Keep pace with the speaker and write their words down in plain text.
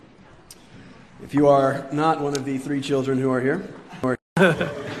If you are not one of the three children who are here, please get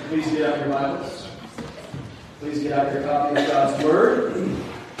out your Bibles. Please get out your copy of God's Word. And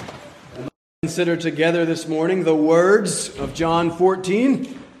let's consider together this morning the words of John 14,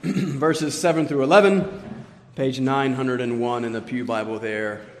 verses 7 through 11, page 901 in the Pew Bible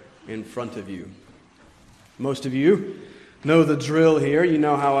there in front of you. Most of you know the drill here. You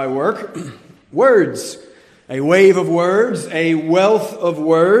know how I work. Words. A wave of words, a wealth of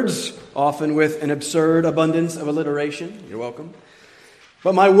words, often with an absurd abundance of alliteration. You're welcome.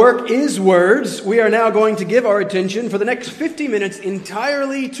 But my work is words. We are now going to give our attention for the next 50 minutes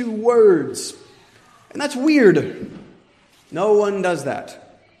entirely to words. And that's weird. No one does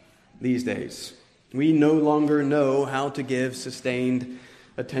that these days. We no longer know how to give sustained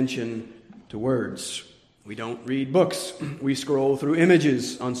attention to words. We don't read books. We scroll through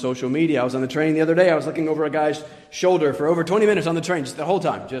images on social media. I was on the train the other day. I was looking over a guy's shoulder for over 20 minutes on the train, just the whole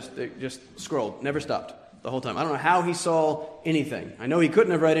time. Just scrolled, never stopped the whole time. I don't know how he saw anything. I know he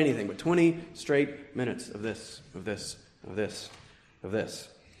couldn't have read anything, but 20 straight minutes of this, of this, of this, of this.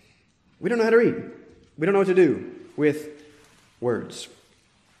 We don't know how to read. We don't know what to do with words.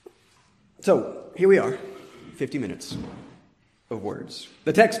 So here we are, 50 minutes of words.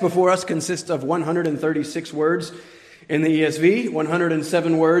 The text before us consists of 136 words in the ESV,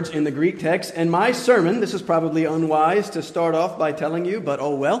 107 words in the Greek text, and my sermon, this is probably unwise to start off by telling you, but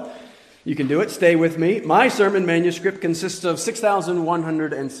oh well, you can do it, stay with me. My sermon manuscript consists of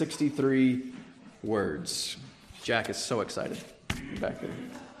 6,163 words. Jack is so excited back there.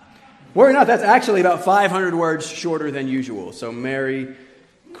 Worry not, that's actually about 500 words shorter than usual, so Merry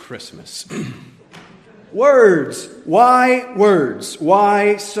Christmas. Words. Why words?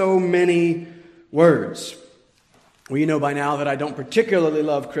 Why so many words? Well, you know by now that I don't particularly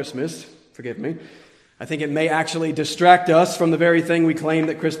love Christmas. Forgive me. I think it may actually distract us from the very thing we claim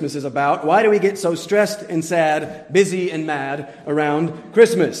that Christmas is about. Why do we get so stressed and sad, busy and mad around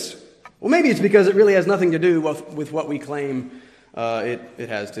Christmas? Well, maybe it's because it really has nothing to do with what we claim it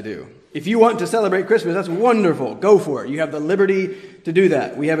has to do. If you want to celebrate Christmas, that's wonderful. Go for it. You have the liberty to do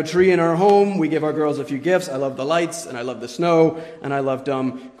that. We have a tree in our home. We give our girls a few gifts. I love the lights, and I love the snow, and I love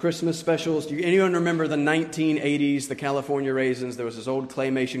dumb Christmas specials. Do anyone remember the 1980s, the California Raisins? There was this old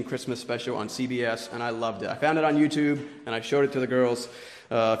claymation Christmas special on CBS, and I loved it. I found it on YouTube, and I showed it to the girls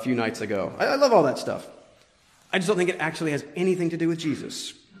a few nights ago. I love all that stuff. I just don't think it actually has anything to do with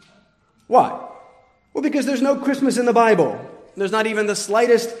Jesus. Why? Well, because there's no Christmas in the Bible. There's not even the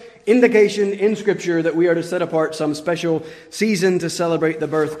slightest indication in Scripture that we are to set apart some special season to celebrate the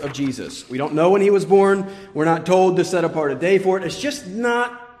birth of Jesus. We don't know when he was born. We're not told to set apart a day for it. It's just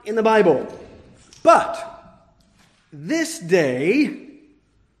not in the Bible. But this day,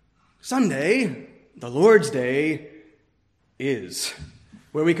 Sunday, the Lord's Day, is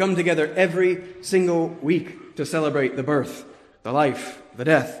where we come together every single week to celebrate the birth, the life, the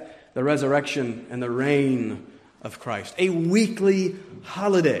death, the resurrection, and the reign of Christ. A weekly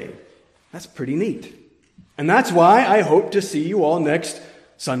holiday. That's pretty neat. And that's why I hope to see you all next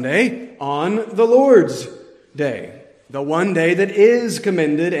Sunday on the Lord's Day. The one day that is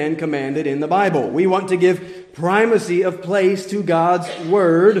commended and commanded in the Bible. We want to give primacy of place to God's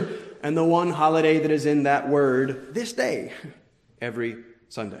Word and the one holiday that is in that Word this day, every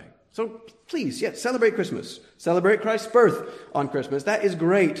Sunday. So please, yes, celebrate Christmas. Celebrate Christ's birth on Christmas. That is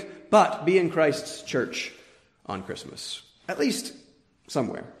great. But be in Christ's church on Christmas, at least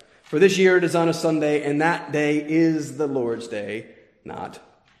somewhere. For this year it is on a Sunday, and that day is the Lord's Day, not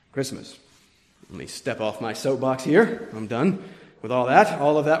Christmas. Let me step off my soapbox here. I'm done with all that.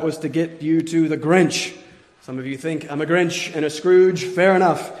 All of that was to get you to the Grinch. Some of you think I'm a Grinch and a Scrooge. Fair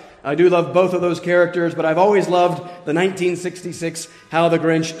enough. I do love both of those characters, but I've always loved the 1966 How the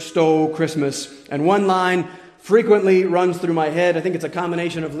Grinch Stole Christmas. And one line frequently runs through my head. I think it's a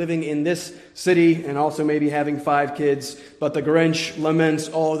combination of living in this city and also maybe having 5 kids. But the Grinch laments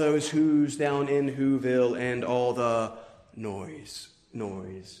all those who's down in Whoville and all the noise,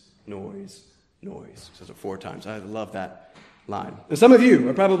 noise, noise, noise. Says it 4 times. I love that line. And some of you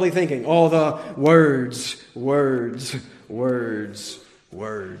are probably thinking, all the words, words, words,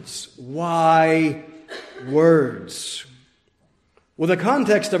 words. Why words? Well, the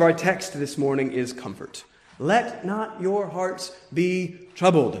context of our text this morning is comfort. Let not your hearts be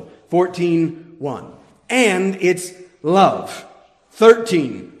troubled, 14:1. And it's love,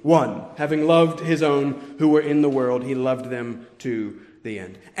 13:1. Having loved his own who were in the world, he loved them to the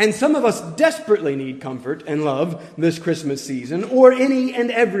end. And some of us desperately need comfort and love this Christmas season, or any and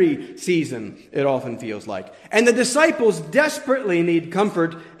every season, it often feels like. And the disciples desperately need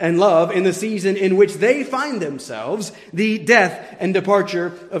comfort and love in the season in which they find themselves, the death and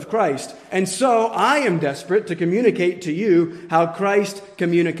departure of Christ. And so I am desperate to communicate to you how Christ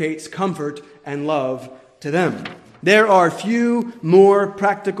communicates comfort and love to them. There are few more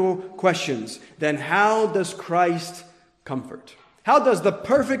practical questions than how does Christ comfort? How does the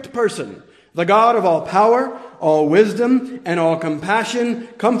perfect person, the God of all power, all wisdom, and all compassion,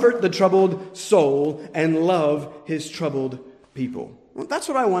 comfort the troubled soul and love his troubled people? Well, that's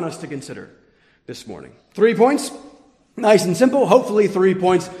what I want us to consider this morning. 3 points, nice and simple, hopefully 3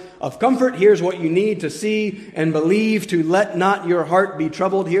 points of comfort. Here's what you need to see and believe to let not your heart be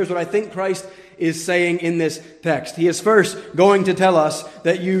troubled. Here's what I think Christ is saying in this text. He is first going to tell us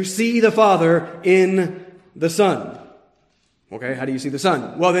that you see the Father in the Son. Okay, how do you see the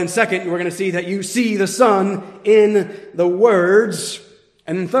Son? Well, then second, we're going to see that you see the Son in the words.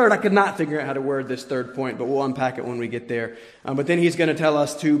 And then third, I could not figure out how to word this third point, but we'll unpack it when we get there. But then he's going to tell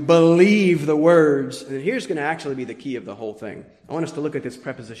us to believe the words. And here's going to actually be the key of the whole thing. I want us to look at this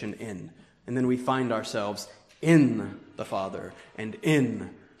preposition in. And then we find ourselves in the Father and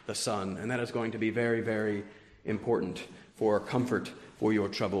in the Son. And that is going to be very, very important for comfort for your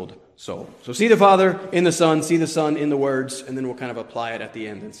troubled soul. So see the Father in the Son, see the Son in the words, and then we'll kind of apply it at the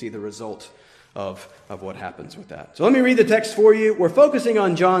end and see the result of what happens with that. So let me read the text for you. We're focusing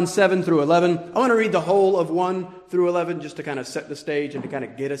on John 7 through 11. I want to read the whole of 1 through 11 just to kind of set the stage and to kind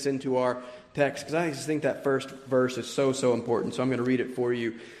of get us into our text, because I just think that first verse is so important. So I'm going to read it for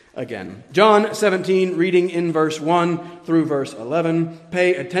you again. John 17, reading in verse 1 through verse 11.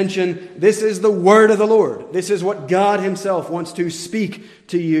 Pay attention. This is the word of the Lord. This is what God himself wants to speak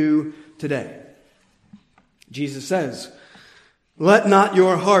to you today. Jesus says, "Let not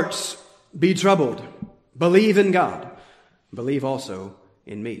your hearts be troubled. Believe in God. Believe also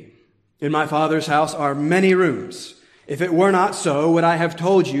in me. In my Father's house are many rooms. If it were not so, would I have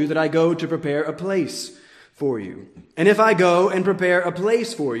told you that I go to prepare a place for you? And if I go and prepare a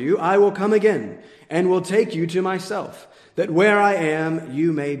place for you, I will come again and will take you to myself, that where I am,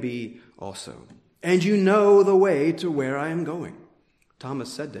 you may be also. And you know the way to where I am going."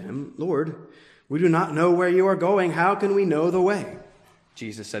 Thomas said to him, "Lord, we do not know where you are going. How can we know the way?"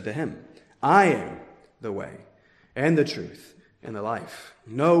 Jesus said to him, "I am the way and the truth and the life.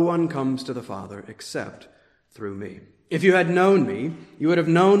 No one comes to the Father except through me. If you had known me, you would have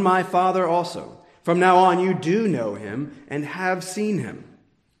known my Father also. From now on you do know him and have seen him."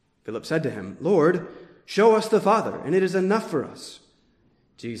 Philip said to him, "Lord, show us the Father, and it is enough for us."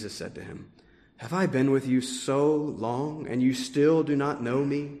 Jesus said to him, "Have I been with you so long, and you still do not know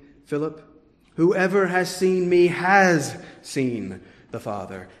me, Philip? Whoever has seen me has seen the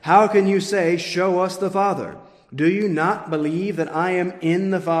Father. How can you say, 'Show us the Father'? Do you not believe that I am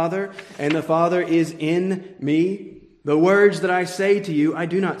in the Father, and the Father is in me? The words that I say to you, I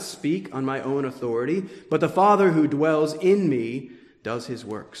do not speak on my own authority, but the Father who dwells in me does his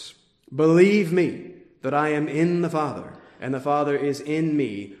works. Believe me that I am in the Father, and the Father is in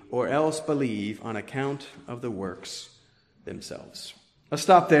me, or else believe on account of the works themselves." Let's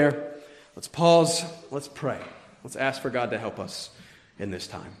stop there. Let's pause. Let's pray. Let's ask for God to help us in this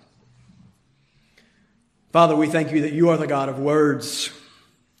time. Father, we thank you that you are the God of words.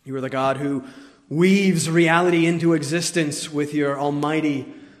 You are the God who weaves reality into existence with your almighty,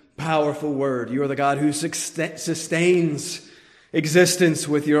 powerful word. You are the God who sustains existence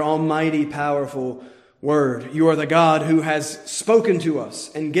with your almighty, powerful word. You are the God who has spoken to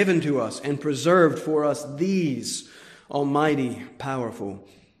us and given to us and preserved for us these almighty, powerful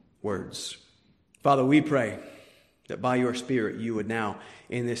words. Father, we pray that by your Spirit you would now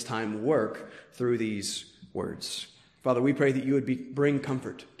in this time work through these words. Father, we pray that you would bring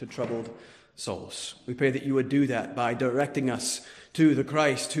comfort to troubled souls. We pray that you would do that by directing us to the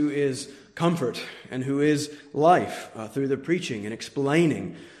Christ who is comfort and who is life through the preaching and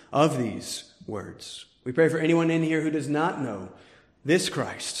explaining of these words. We pray for anyone in here who does not know this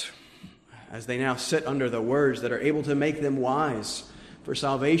Christ as they now sit under the words that are able to make them wise for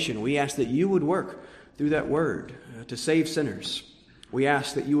salvation. We ask that you would work through that word to save sinners. We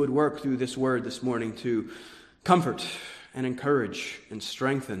ask that you would work through this word this morning to comfort and encourage and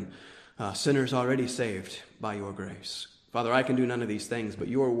strengthen sinners already saved by your grace. Father, I can do none of these things, but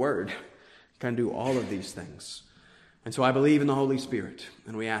your word can do all of these things. And so I believe in the Holy Spirit,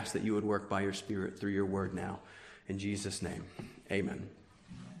 and we ask that you would work by your Spirit through your word now. In Jesus' name, amen.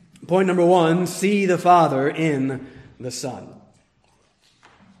 Point number 1, see the Father in the Son.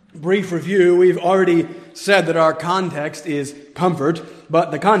 Brief review, we've already said that our context is comfort,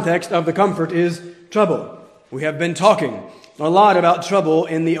 but the context of the comfort is trouble. We have been talking a lot about trouble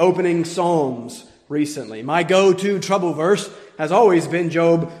in the opening Psalms recently. My go-to trouble verse has always been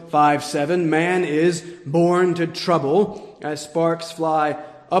Job 5:7. Man is born to trouble as sparks fly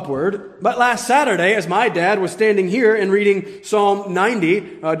upward. But last Saturday, as my dad was standing here and reading Psalm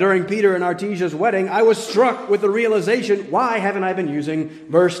 90 during Peter and Artesia's wedding, I was struck with the realization, why haven't I been using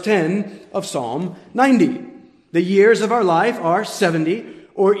verse 10 of Psalm 90? The years of our life are 70,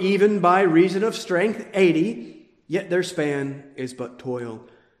 or even by reason of strength, 80, yet their span is but toil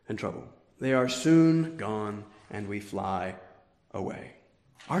and trouble. They are soon gone, and we fly away.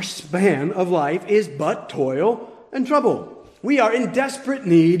 Our span of life is but toil and trouble. We are in desperate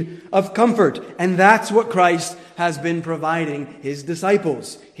need of comfort, and that's what Christ has been providing his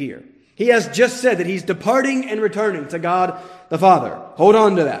disciples here. He has just said that he's departing and returning to God the Father. Hold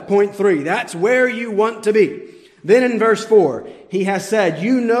on to that. Point 3, that's where you want to be. Then in verse 4, he has said,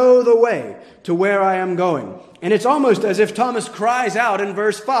 you know the way to where I am going. And it's almost as if Thomas cries out in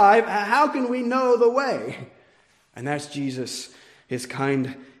verse 5, how can we know the way? And that's Jesus, his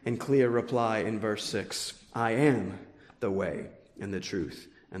kind and clear reply in verse 6. I am the way and the truth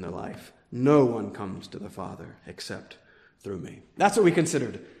and the life. No one comes to the Father except through me. That's what we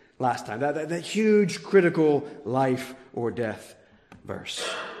considered last time, that huge critical life or death verse.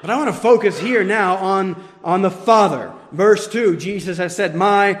 But I want to focus here now on the Father. Verse 2, Jesus has said,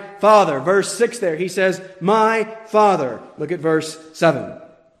 my Father. Verse 6 there, he says, my Father. Look at verse 7.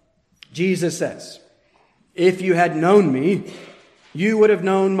 Jesus says, if you had known me, you would have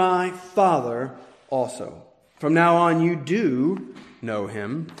known my Father also. From now on, you do know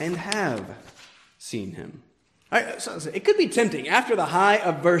him and have seen him. So it could be tempting after the high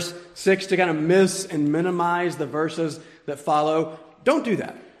of verse 6 to kind of miss and minimize the verses that follow. Don't do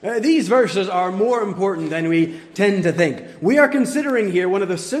that. These verses are more important than we tend to think. We are considering here one of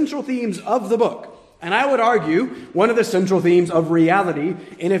the central themes of the book. And I would argue one of the central themes of reality.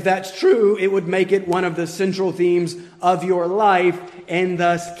 And if that's true, it would make it one of the central themes of your life and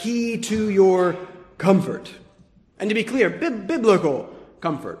thus key to your comfort. And to be clear, biblical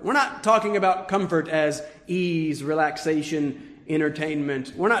comfort. We're not talking about comfort as ease, relaxation,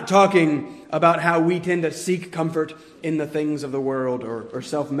 entertainment. We're not talking about how we tend to seek comfort in the things of the world or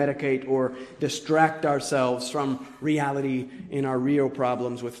self-medicate or distract ourselves from reality in our real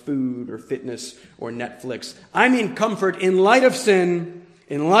problems with food or fitness or Netflix. I mean comfort in light of sin,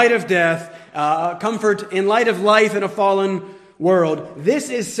 in light of death, comfort in light of life in a fallen world. This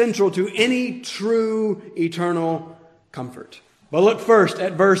is central to any true eternal comfort. But look first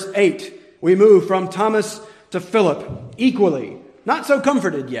at verse 8. We move from Thomas to Philip, equally not so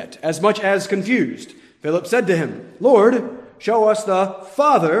comforted yet, as much as confused. Philip said to him, Lord, show us the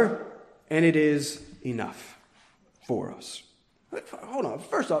Father, and it is enough for us. Hold on.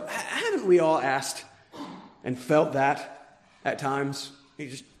 First off, haven't we all asked and felt that at times? You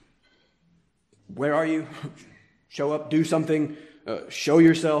just, where are you? Show up, do something, show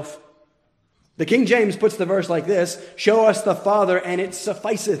yourself. The King James puts the verse like this, show us the Father and it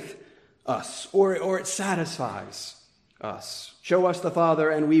sufficeth us, or it satisfies us. Show us the Father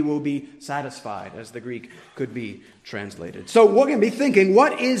and we will be satisfied, as the Greek could be translated. So we're going to be thinking,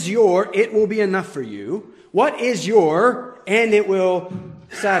 what is your, it will be enough for you? What is your, and it will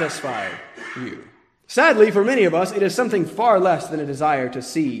satisfy you? Sadly, for many of us, it is something far less than a desire to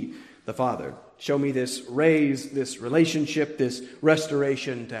see the Father. Show me this raise, this relationship, this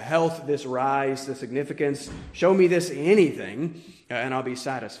restoration to health, this rise to significance. Show me this anything, and I'll be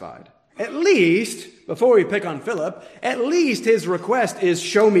satisfied. At least, before we pick on Philip, at least his request is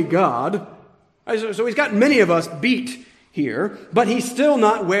show me God. So he's got many of us beat here, but he's still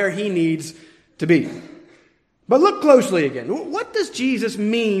not where he needs to be. But look closely again. What does Jesus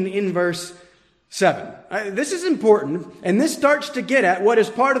mean in verse 7? This is important, and this starts to get at what is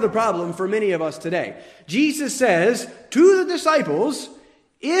part of the problem for many of us today. Jesus says to the disciples,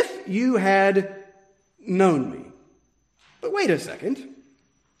 if you had known me. But wait a second.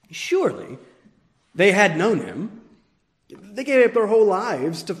 Surely they had known him. They gave up their whole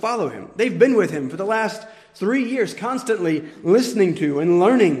lives to follow him. They've been with him for the last 3 years, constantly listening to and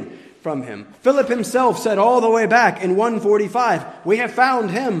learning from him. Philip himself said all the way back in 145, we have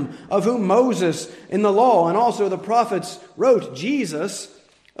found him of whom Moses in the law and also the prophets wrote, Jesus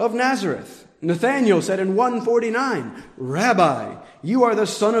of Nazareth. Nathanael said in 149, Rabbi, you are the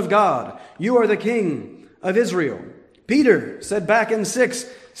Son of God. You are the King of Israel. Peter said back in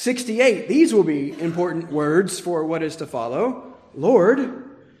 6:68, these will be important words for what is to follow. Lord,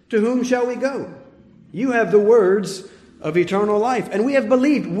 to whom shall we go? You have the words of eternal life. And we have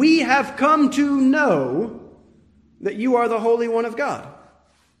believed, we have come to know that you are the Holy One of God.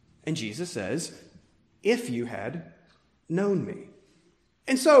 And Jesus says, if you had known me.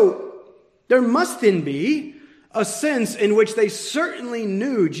 And so there must then be a sense in which they certainly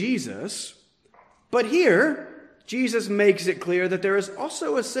knew Jesus, but here Jesus makes it clear that there is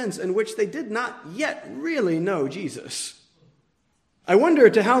also a sense in which they did not yet really know Jesus. I wonder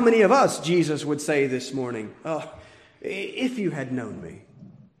to how many of us Jesus would say this morning, if you had known me.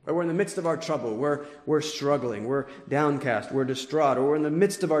 Or we're in the midst of our trouble, we're struggling, we're downcast, we're distraught, or we're in the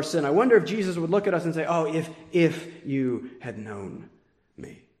midst of our sin. I wonder if Jesus would look at us and say, if you had known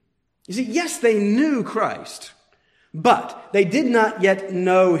me. You see, yes, they knew Christ, but they did not yet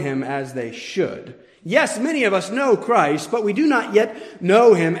know him as they should. Yes, many of us know Christ, but we do not yet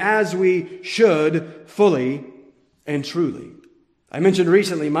know him as we should fully and truly. I mentioned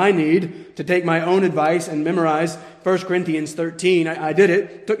recently my need to take my own advice and memorize 1 Corinthians 13. I did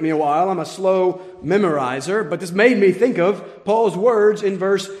it. It took me a while. I'm a slow memorizer, but this made me think of Paul's words in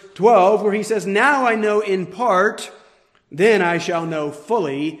verse 12 where he says, now I know in part, then I shall know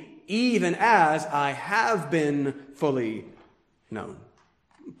fully, even as I have been fully known.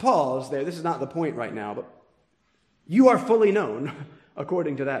 Pause there. This is not the point right now, but you are fully known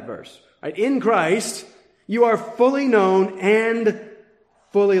according to that verse. Right? In Christ, you are fully known and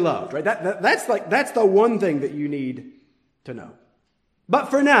fully loved. Right? That's the one thing that you need to know. But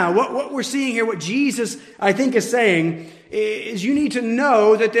for now, what we're seeing here, what Jesus, I think, is saying is you need to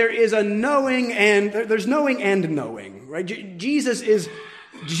know that there is a knowing and there's knowing and knowing. Right? Jesus is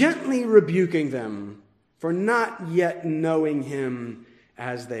gently rebuking them for not yet knowing him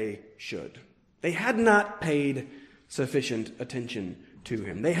as they should. They had not paid sufficient attention to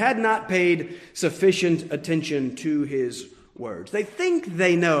him. They had not paid sufficient attention to his words. They think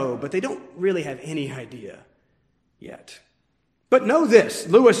they know, but they don't really have any idea yet. But know this,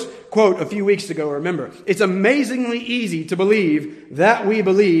 Lewis quote a few weeks ago, remember, it's amazingly easy to believe that we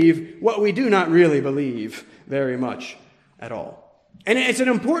believe what we do not really believe very much at all. And it's an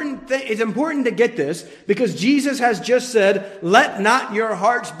important thing. It's important to get this because Jesus has just said, let not your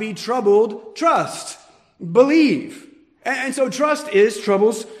hearts be troubled. Trust. Believe. And so trust is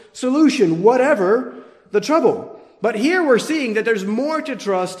trouble's solution, whatever the trouble. But here we're seeing that there's more to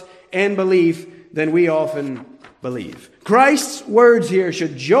trust and belief than we often believe. Christ's words here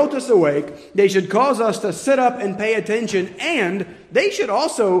should jolt us awake. They should cause us to sit up and pay attention. And they should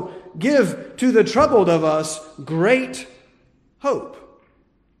also give to the troubled of us great hope.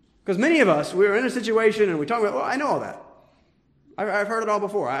 Because many of us, we're in a situation and we talk about, I know all that. I've heard it all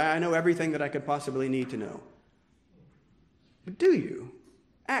before. I know everything that I could possibly need to know. But do you?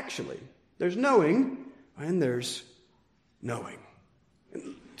 Actually. There's knowing and there's knowing.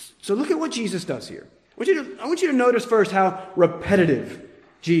 So look at what Jesus does here. I want you to notice first how repetitive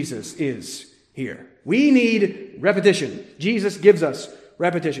Jesus is here. We need repetition. Jesus gives us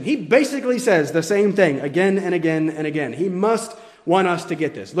repetition. He basically says the same thing again and again and again. He must want us to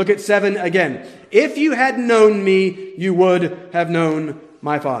get this. Look at 7 again. If you had known me, you would have known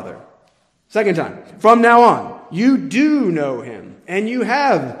my Father. Second time. From now on, you do know him, and you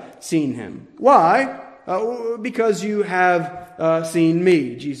have seen him. Why? Because you have seen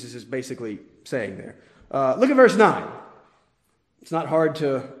me, Jesus is basically saying there. Look at verse 9. It's not hard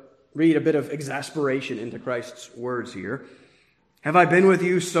to read a bit of exasperation into Christ's words here. Have I been with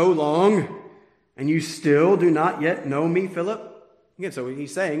you so long, and you still do not yet know me, Philip? Again, so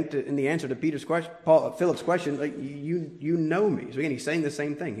he's saying, in the answer to Philip's question, like, you know me. So again, he's saying the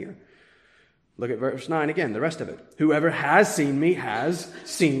same thing here. Look at verse 9 again, the rest of it. Whoever has seen me has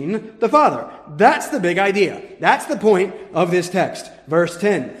seen the Father. That's the big idea. That's the point of this text. Verse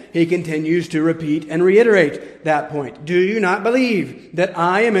 10, he continues to repeat and reiterate that point. Do you not believe that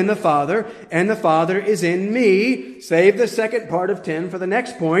I am in the Father and the Father is in me? Save the second part of 10 for the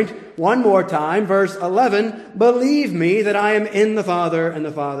next point. One more time, verse 11, believe me that I am in the Father and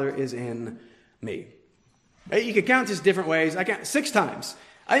the Father is in me. You could count this different ways. I count 6 times.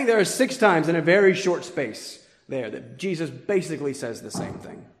 I think there are 6 times in a very short space there that Jesus basically says the same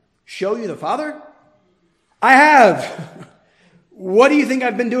thing. Show you the Father? I have. What do you think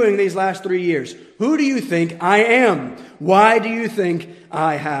I've been doing these last 3 years? Who do you think I am? Why do you think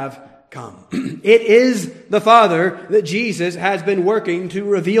I have come? It is the Father that Jesus has been working to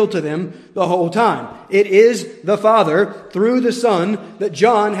reveal to them the whole time. It is the Father through the Son that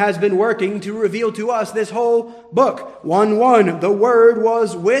John has been working to reveal to us this whole book. 1:1, the Word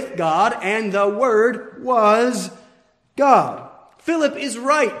was with God and the Word was God. Philip is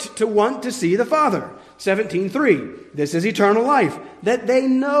right to want to see the Father. 17:3, this is eternal life, that they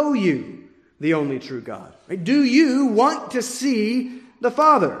know you, the only true God. Do you want to see the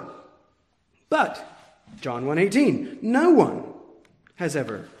Father? But John 1:18, no one has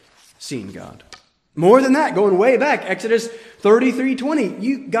ever seen God. More than that, going way back, Exodus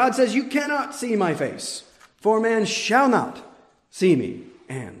 33:20, God says, you cannot see my face, for man shall not see me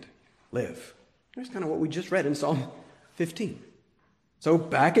and live. That's kind of what we just read in Psalm 15. So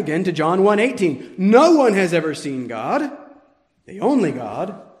back again to John 1:18. No one has ever seen God, the only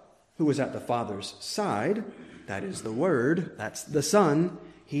God, who was at the Father's side. That is the Word, that's the Son.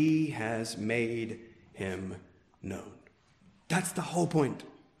 He has made him known. That's the whole point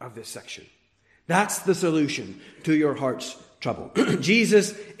of this section. That's the solution to your heart's trouble.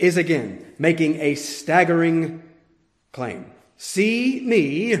 Jesus is again making a staggering claim. See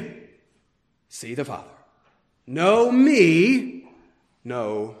me, see the Father. Know me,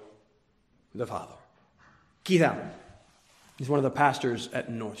 know the Father. Keith Allen. He's one of the pastors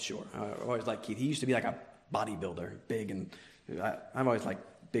at North Shore. I always liked Keith. He used to be like a bodybuilder, big, and I've always liked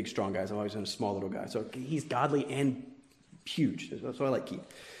big, strong guys. I've always been a small little guy. So he's godly and huge. That's why I like Keith.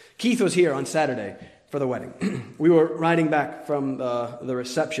 Keith was here on Saturday for the wedding. We were riding back from the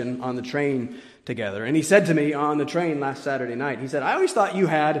reception on the train together, and he said to me on the train last Saturday night, he said, I always thought you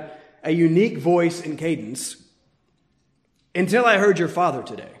had a unique voice and cadence until I heard your father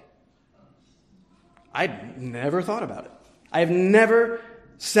today. I'd never thought about it. I have never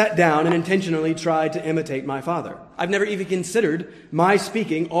sat down and intentionally tried to imitate my father. I've never even considered my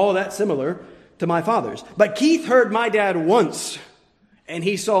speaking all that similar to my father's. But Keith heard my dad once, and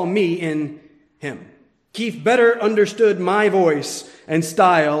he saw me in him. Keith better understood my voice and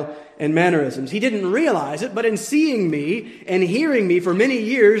style and mannerisms. He didn't realize it, but in seeing me and hearing me for many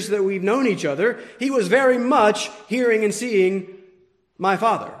years that we've known each other, he was very much hearing and seeing my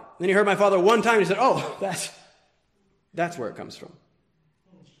father. Then he heard my father one time and he said, oh, that's where it comes from.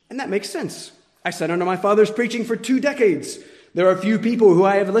 And that makes sense. I sat under my father's preaching for 2 decades. There are a few people who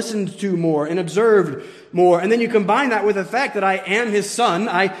I have listened to more and observed more. And then you combine that with the fact that I am his son.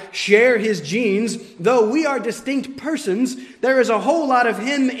 I share his genes. Though we are distinct persons, there is a whole lot of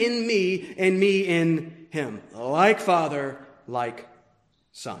him in me and me in him. Like father, like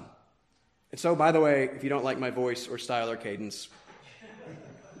son. And so, by the way, if you don't like my voice or style or cadence,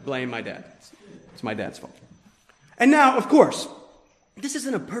 blame my dad. It's my dad's fault. And now, of course, this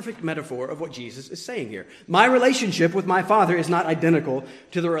isn't a perfect metaphor of what Jesus is saying here. My relationship with my Father is not identical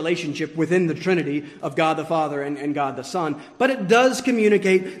to the relationship within the Trinity of God the Father and God the Son, but it does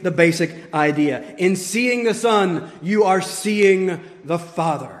communicate the basic idea. In seeing the Son, you are seeing the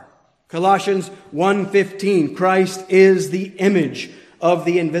Father. Colossians 1:15, Christ is the image of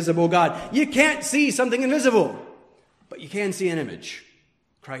the invisible God. You can't see something invisible, but you can see an image.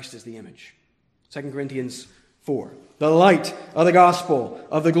 Christ is the image. 2 Corinthians 4. The light of the gospel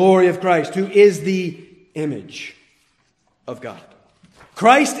of the glory of Christ, who is the image of God.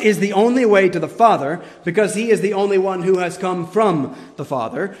 Christ is the only way to the Father because he is the only one who has come from the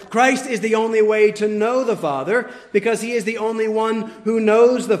Father. Christ is the only way to know the Father because he is the only one who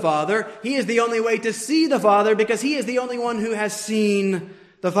knows the Father. He is the only way to see the Father because he is the only one who has seen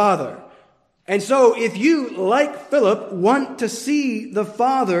the Father. And so if you, like Philip, want to see the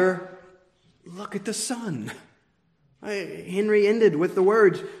Father, look at the Son. Henry ended with the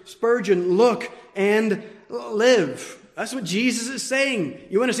words, Spurgeon, look and live. That's what Jesus is saying.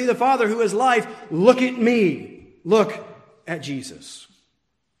 You want to see the Father who is life? Look at me. Look at Jesus.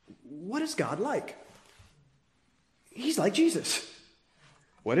 What is God like? He's like Jesus.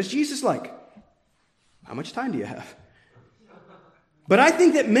 What is Jesus like? How much time do you have? But I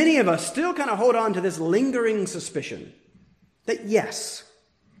think that many of us still kind of hold on to this lingering suspicion that yes,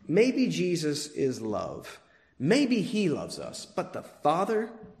 maybe Jesus is love. Maybe he loves us, but the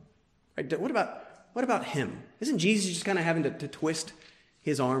Father? Right? What about him? Isn't Jesus just kind of having to twist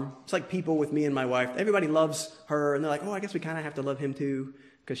his arm? It's like people with me and my wife. Everybody loves her, and they're like, oh, I guess we kind of have to love him too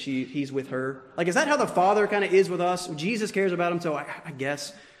because he's with her. Like, is that how the Father kind of is with us? Jesus cares about him, so I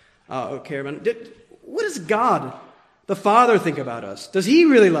guess I'll care about him. What does God, the Father, think about us? Does he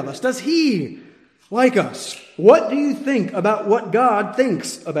really love us? Does he like us? What do you think about what God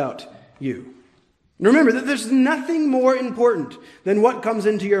thinks about you? And remember that there's nothing more important than what comes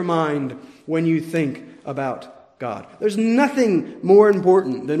into your mind when you think about God. There's nothing more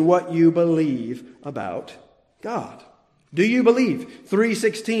important than what you believe about God. Do you believe,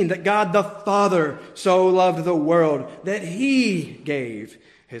 3:16, that God the Father so loved the world that he gave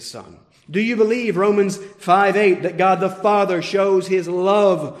his Son? Do you believe, Romans 5:8, that God the Father shows his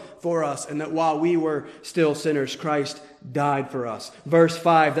love for us and that while we were still sinners, Christ died for us? Verse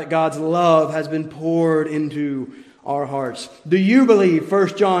 5, that God's love has been poured into our hearts. Do you believe,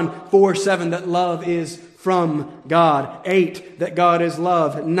 1 John 4:7, that love is from God? 8, that God is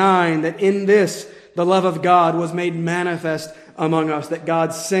love. 9, that in this the love of God was made manifest among us, that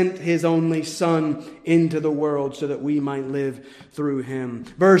God sent his only Son into the world so that we might live through him.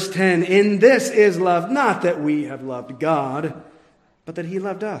 Verse 10, in this is love, not that we have loved God, but that he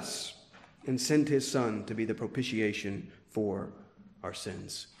loved us and sent his Son to be the propitiation for our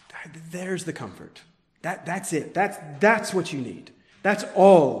sins. There's the comfort. That's it. That's what you need. That's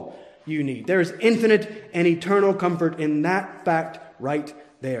all you need. There is infinite and eternal comfort in that fact right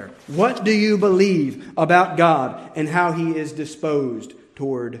there. What do you believe about God and how he is disposed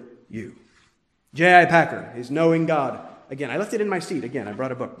toward you? J.I. Packer is Knowing God. Again, I left it in my seat. Again, I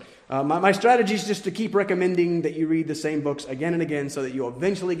brought a book. My strategy is just to keep recommending that you read the same books again and again so that you'll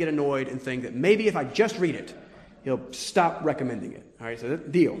eventually get annoyed and think that maybe if I just read it, he'll stop recommending it. All right, so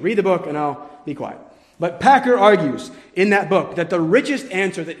deal. Read the book and I'll be quiet. But Packer argues in that book that the richest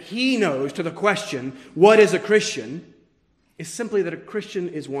answer that he knows to the question, what is a Christian, is simply that a Christian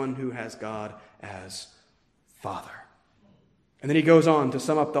is one who has God as Father. And then he goes on to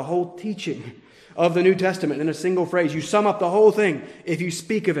sum up the whole teaching of the New Testament in a single phrase. You sum up the whole thing if you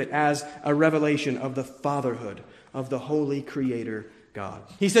speak of it as a revelation of the fatherhood of the holy Creator God.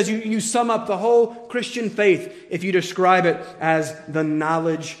 He says you sum up the whole Christian faith if you describe it as the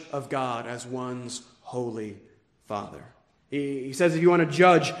knowledge of God as one's holy Father. He says if you want to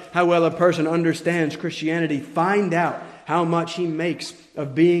judge how well a person understands Christianity, find out how much he makes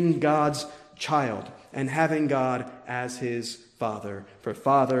of being God's child and having God as his Father. For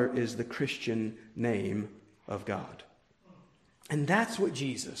Father is the Christian name of God. And that's what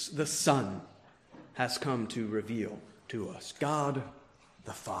Jesus, the Son, has come to reveal to us. God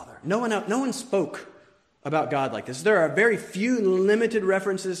the Father. No one spoke about God like this. There are very few limited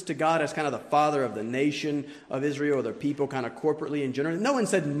references to God as kind of the Father of the nation of Israel or the people kind of corporately in general. No one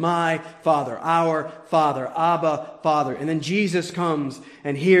said, my Father, our Father, Abba, Father. And then Jesus comes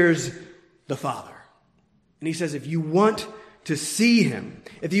and here's the Father. And he says, if you want to see him,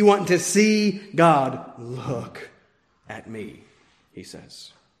 if you want to see God, look at me, he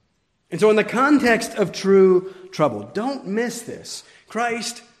says. And so in the context of true trouble, don't miss this.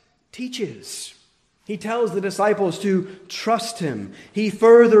 Christ teaches. He tells the disciples to trust him. He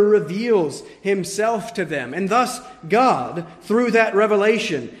further reveals himself to them. And thus God, through that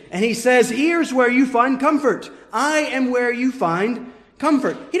revelation, and he says, here's where you find comfort. I am where you find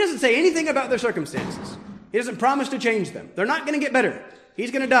comfort. He doesn't say anything about their circumstances. He doesn't promise to change them. They're not going to get better.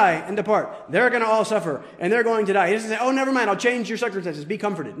 He's going to die and depart. They're going to all suffer and they're going to die. He doesn't say, oh, never mind, I'll change your circumstances. Be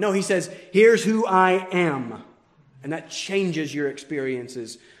comforted. No, he says, here's who I am. And that changes your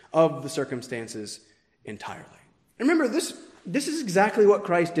experiences of the circumstances entirely. And remember, this is exactly what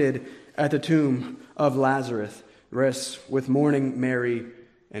Christ did at the tomb of Lazarus with mourning Mary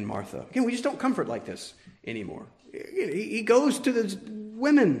and Martha. Again, we just don't comfort like this anymore. He goes to the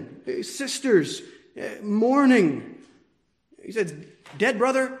women, sisters, mourning. He says, dead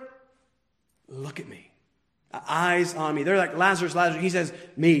brother, look at me. Eyes on me. They're like, Lazarus. He says,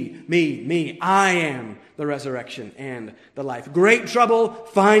 me. I am the resurrection and the life. Great trouble,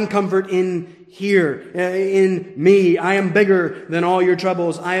 find comfort in here, in me. I am bigger than all your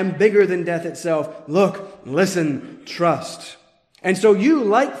troubles. I am bigger than death itself. Look, listen, trust. And so you,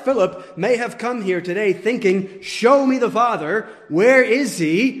 like Philip, may have come here today thinking, show me the Father. Where is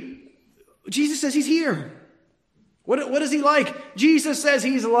he? Jesus says he's here. What is he like? Jesus says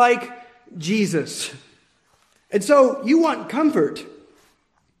he's like Jesus. And so you want comfort.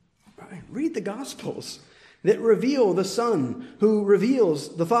 Read the Gospels that reveal the Son who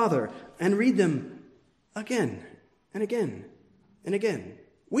reveals the Father, and read them again and again and again.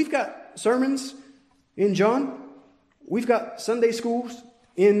 We've got sermons in John. We've got Sunday schools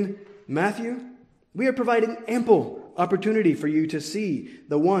in Matthew. We are providing ample opportunity for you to see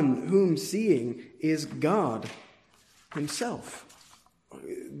the one whom seeing is God himself.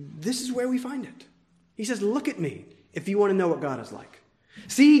 This is where we find it. He says, look at me if you want to know what God is like.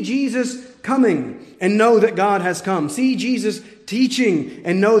 See Jesus coming and know that God has come. See Jesus teaching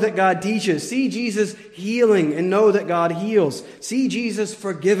and know that God teaches. See Jesus healing and know that God heals. See Jesus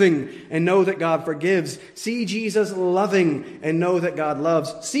forgiving and know that God forgives. See Jesus loving and know that God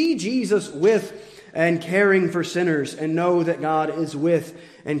loves. See Jesus with and caring for sinners and know that God is with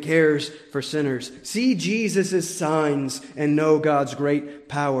and cares for sinners. See Jesus' signs and know God's great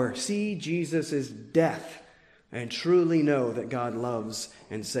power. See Jesus' death and truly know that God loves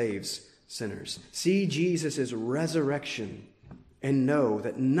and saves sinners. See Jesus' resurrection and know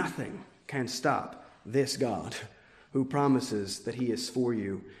that nothing can stop this God who promises that he is for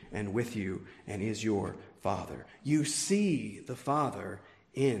you and with you and is your Father. You see the Father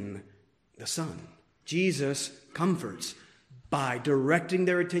in the Son. Jesus comforts by directing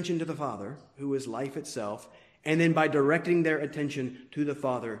their attention to the Father, who is life itself, and then by directing their attention to the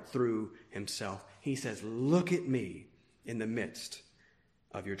Father through himself. He says, look at me in the midst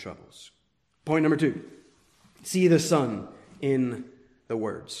of your troubles. Point number 2, see the Son in the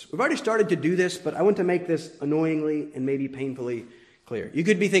words. We've already started to do this, but I want to make this annoyingly and maybe painfully clear. You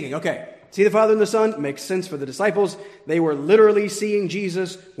could be thinking, okay, see the Father and the Son? It makes sense for the disciples. They were literally seeing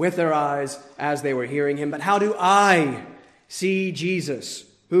Jesus with their eyes as they were hearing him. But how do I see Jesus,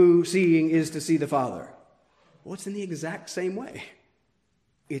 who seeing is to see the Father? Well, it's in the exact same way.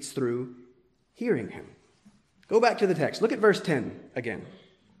 It's through hearing him. Go back to the text. Look at verse 10 again.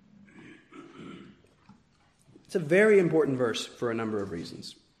 It's a very important verse for a number of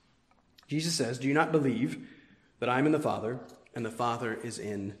reasons. Jesus says, do you not believe that I am in the Father and the Father is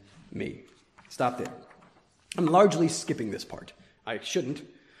in me? Stop there. I'm largely skipping this part. I shouldn't,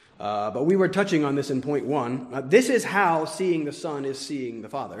 but we were touching on this in point 1. This is how seeing the Son is seeing the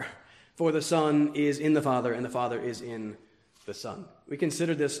Father. For the Son is in the Father and the Father is in the Son. We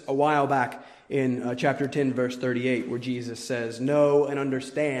considered this a while back in chapter 10, verse 38, where Jesus says, know and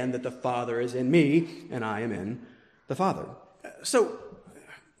understand that the Father is in me and I am in the Father. So,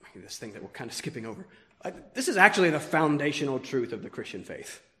 this thing that we're kind of skipping over. This is actually the foundational truth of the Christian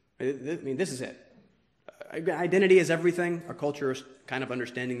faith. I mean, this is it. Identity is everything. Our culture is kind of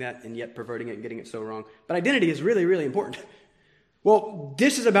understanding that and yet perverting it and getting it so wrong. But identity is really, really important. Well,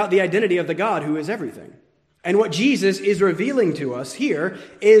 this is about the identity of the God who is everything. And what Jesus is revealing to us here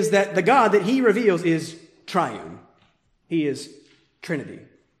is that the God that he reveals is triune. He is Trinity.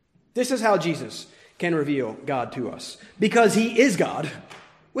 This is how Jesus can reveal God to us, because he is God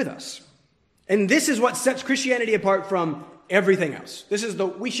with us. And this is what sets Christianity apart from everything else.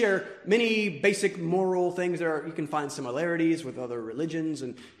 We share many basic moral things. You can find similarities with other religions,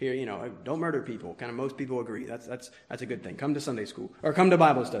 and here, don't murder people. Kind of most people agree. That's a good thing. Come to Sunday school or come to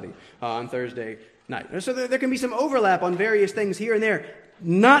Bible study on Thursday night. So there can be some overlap on various things here and there.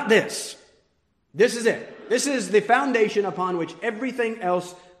 Not this. This is it. This is the foundation upon which everything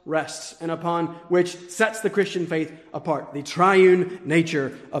else rests and upon which sets the Christian faith apart. The triune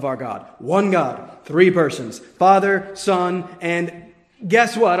nature of our God. One God, 3 persons, Father, Son, and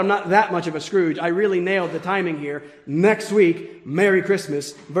guess what? I'm not that much of a Scrooge. I really nailed the timing here. Next week, Merry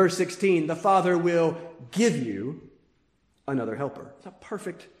Christmas, verse 16, the Father will give you another helper. It's a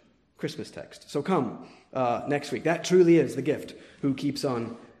perfect Christmas text. So come next week. That truly is the gift who keeps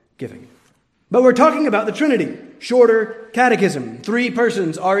on giving. But we're talking about the Trinity. Shorter catechism. 3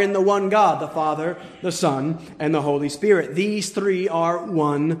 persons are in the one God, the Father, the Son, and the Holy Spirit. These 3 are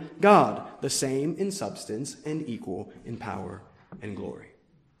one God, the same in substance and equal in power and glory.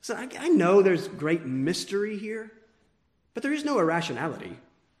 So I know there's great mystery here, but there is no irrationality.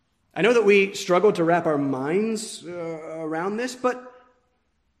 I know that we struggle to wrap our minds around this, but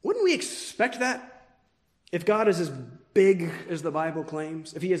wouldn't we expect that? If God is as big as the Bible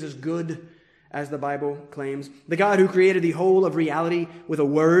claims, if he is as good as the Bible claims, the God who created the whole of reality with a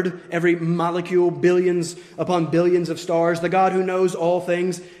word, every molecule, billions upon billions of stars, the God who knows all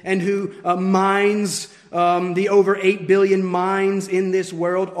things and who minds the over 8 billion minds in this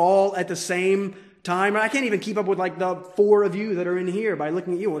world all at the same time. I can't even keep up with the 4 of you that are in here by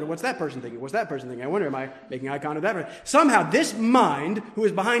looking at you. What's that person thinking? What's that person thinking? I wonder, am I making eye contact with that person? Somehow this mind who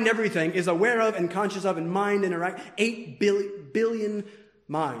is behind everything is aware of and conscious of and mind interact 8 billion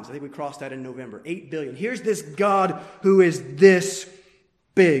minds. I think we crossed that in November. 8 billion. Here's this God who is this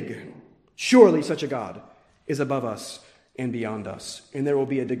big. Surely such a God is above us and beyond us. And there will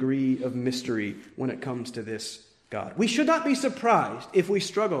be a degree of mystery when it comes to this God. We should not be surprised if we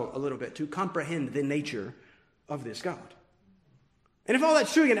struggle a little bit to comprehend the nature of this God. And if all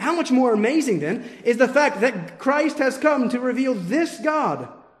that's true again, how much more amazing then is the fact that Christ has come to reveal this God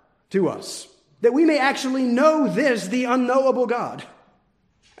to us, that we may actually know this, the unknowable God.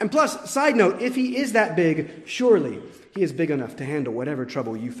 And plus, side note, if he is that big, surely he is big enough to handle whatever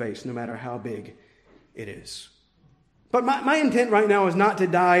trouble you face, no matter how big it is. But my intent right now is not to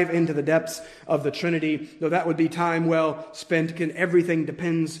dive into the depths of the Trinity, though that would be time well spent. Everything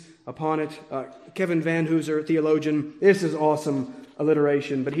depends upon it. Kevin Van Hooser, theologian, this is awesome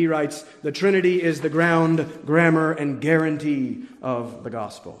alliteration, but he writes, the Trinity is the ground, grammar, and guarantee of the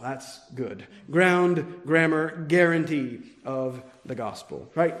gospel. That's good. Ground, grammar, guarantee of the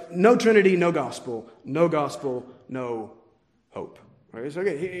gospel. Right? No Trinity, no gospel. No gospel, no hope. Right? So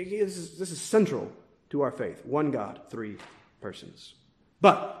again, this is central to our faith. One God, 3 persons.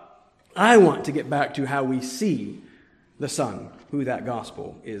 But I want to get back to how we see the Son, who that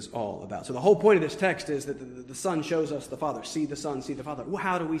gospel is all about. So the whole point of this text is that the Son shows us the Father. See the Son, see the Father. Well,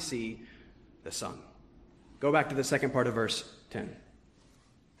 how do we see the Son? Go back to the second part of verse 10.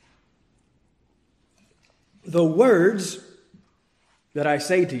 The words that I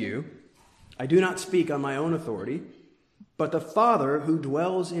say to you, I do not speak on my own authority, but the Father who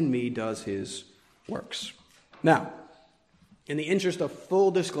dwells in me does his works. Now, in the interest of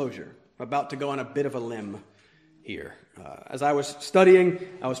full disclosure, I'm about to go on a bit of a limb here. As I was studying,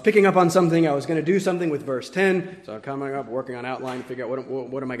 I was picking up on something. I was going to do something with verse 10. So I'm coming up, working on outline to figure out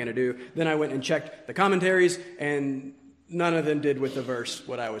what am I going to do. Then I went and checked the commentaries, and none of them did with the verse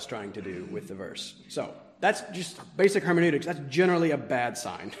what I was trying to do with the verse. So that's just basic hermeneutics. That's generally a bad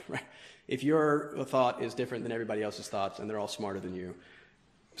sign, right? If your thought is different than everybody else's thoughts and they're all smarter than you,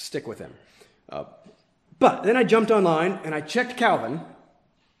 stick with them. But then I jumped online and I checked Calvin,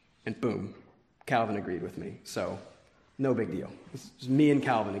 and boom, Calvin agreed with me. So no big deal. It's me and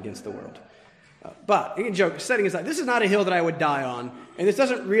Calvin against the world. But, joke, setting aside, this is not a hill that I would die on, and this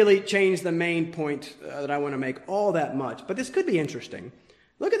doesn't really change the main point that I want to make all that much, but this could be interesting.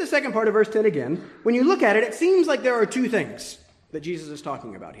 Look at the second part of verse 10 again. When you look at it, it seems like there are two things that Jesus is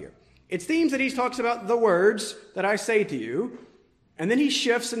talking about here. It seems that he talks about the words that I say to you, and then he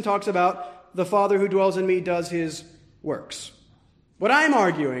shifts and talks about the Father who dwells in me does his works. What I'm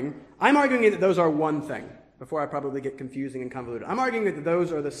arguing that those are one thing, before I probably get confusing and convoluted. I'm arguing that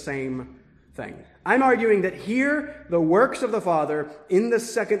those are the same thing. I'm arguing that here, the works of the Father in the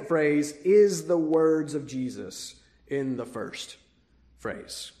second phrase is the words of Jesus in the first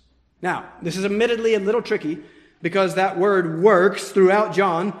phrase. Now, this is admittedly a little tricky because that word works throughout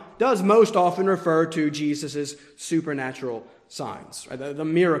John does most often refer to Jesus' supernatural signs, right? The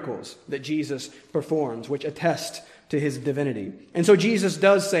miracles that Jesus performs, which attest to his divinity. And so Jesus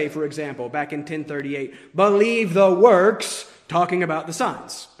does say, for example, back in 10:38, believe the works, talking about the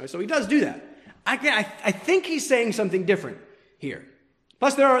signs. Right, so he does do that. I think he's saying something different here.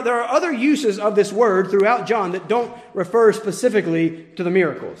 Plus, there are other uses of this word throughout John that don't refer specifically to the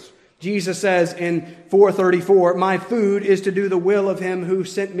miracles. Jesus says in 4:34, my food is to do the will of him who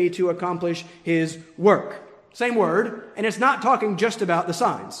sent me to accomplish his work. Same word, and it's not talking just about the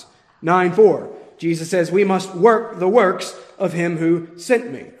signs. 9:4, Jesus says we must work the works of him who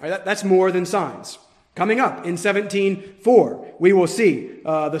sent me. Right, that's more than signs. Coming up in 17:4, we will see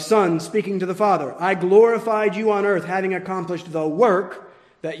the Son speaking to the Father. I glorified you on earth, having accomplished the work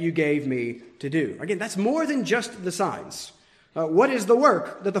that you gave me to do. Again, that's more than just the signs. What is the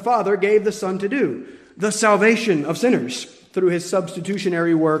work that the Father gave the Son to do? The salvation of sinners through his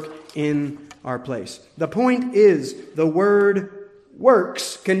substitutionary work in our place. The point is, the word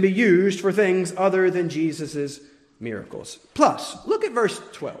works can be used for things other than Jesus' miracles. Plus, look at verse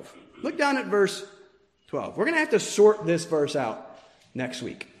 12. Look down at verse 12. We're going to have to sort this verse out next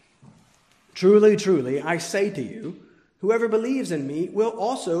week. Truly, truly, I say to you, whoever believes in me will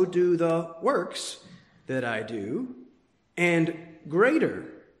also do the works that I do, and greater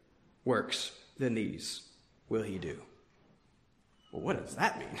works than these will he do. Well, what does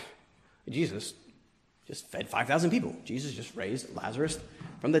that mean? Jesus just fed 5,000 people. Jesus just raised Lazarus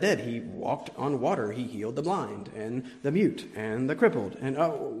from the dead. He walked on water. He healed the blind and the mute and the crippled. And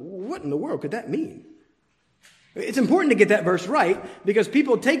what in the world could that mean? It's important to get that verse right because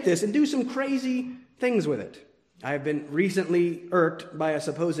people take this and do some crazy things with it. I have been recently irked by a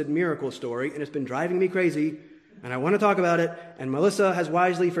supposed miracle story, and it's been driving me crazy, and I want to talk about it, and Melissa has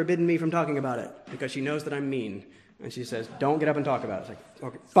wisely forbidden me from talking about it because she knows that I'm mean. And she says, don't get up and talk about it. It's like,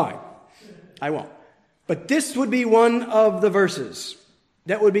 okay, fine. I won't. But this would be one of the verses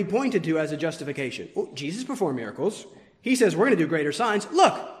that would be pointed to as a justification. Oh, Jesus performed miracles. He says we're going to do greater signs.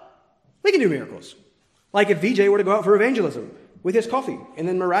 Look, we can do miracles. Like if VJ were to go out for evangelism with his coffee and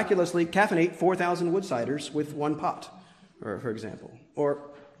then miraculously caffeinate 4,000 wood ciders with one pot, or for example. Or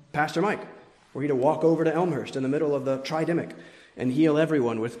Pastor Mike, were he to walk over to Elmhurst in the middle of the tridemic and heal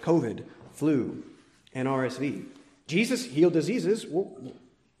everyone with COVID, flu, and RSV. Jesus healed diseases. Well,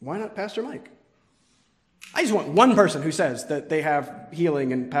 why not Pastor Mike? I just want one person who says that they have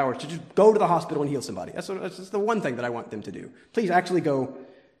healing and powers to just go to the hospital and heal somebody. That's the one thing that I want them to do. Please actually go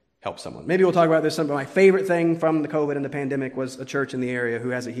help someone. Maybe we'll talk about this. My favorite thing from the COVID and the pandemic was a church in the area who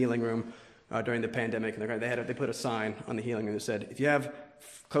has a healing room during the pandemic. And they put a sign on the healing room that said, if you have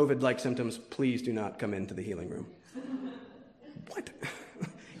COVID-like symptoms, please do not come into the healing room. What?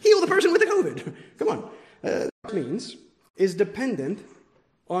 Heal the person with the COVID. Come on. What means is dependent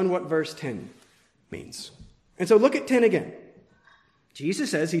on what verse 10 means. And so look at 10 again.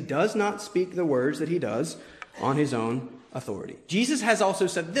 Jesus says he does not speak the words that he does on his own authority. Jesus has also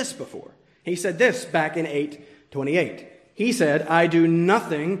said this before. He said this back in 8:28. He said, I do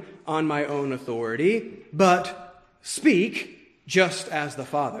nothing on my own authority, but speak just as the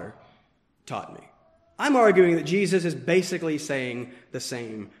Father taught me. I'm arguing that Jesus is basically saying the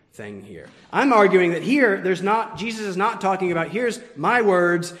same thing here. I'm arguing that here, Jesus is not talking about here's my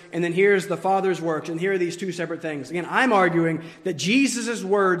words and then here's the Father's works and here are these two separate things. Again, I'm arguing that Jesus'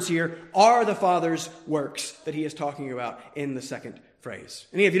 words here are the Father's works that he is talking about in the second phrase.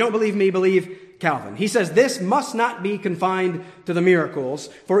 And if you don't believe me, believe Calvin. He says this must not be confined to the miracles,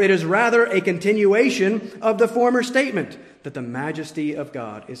 for it is rather a continuation of the former statement that the majesty of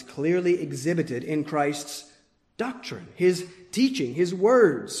God is clearly exhibited in Christ's doctrine, his teaching, his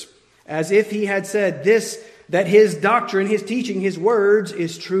words, as if he had said this, that his doctrine, his teaching, his words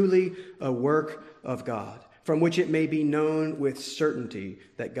is truly a work of God, from which it may be known with certainty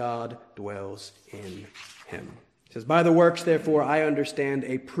that God dwells in him. He says, by the works, therefore, I understand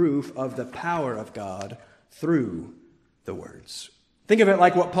a proof of the power of God through the words. Think of it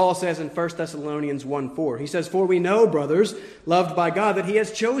like what Paul says in 1 Thessalonians 1:4. He says, for we know, brothers, loved by God, that he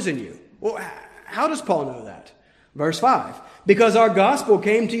has chosen you. Well, how does Paul know that? Verse 5, because our gospel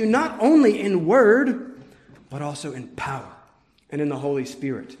came to you not only in word, but also in power and in the Holy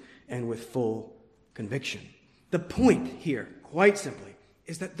Spirit and with full conviction. The point here, quite simply,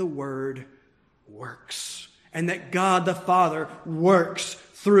 is that the word works and that God the Father works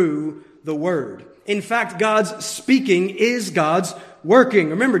through the word. In fact, God's speaking is God's working.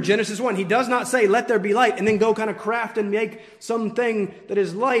 Remember, Genesis 1, he does not say, let there be light, and then go kind of craft and make something that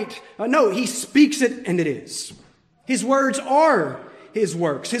is light. No, he speaks it, and it is. His words are his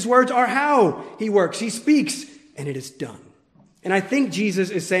works. His words are how he works. He speaks, and it is done. And I think Jesus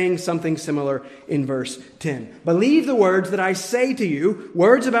is saying something similar in verse 10. Believe the words that I say to you,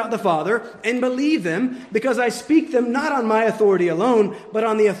 words about the Father, and believe them, because I speak them not on my authority alone, but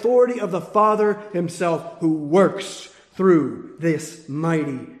on the authority of the Father himself, who works through this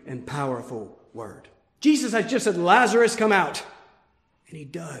mighty and powerful word. Jesus has just said, Lazarus, come out. And he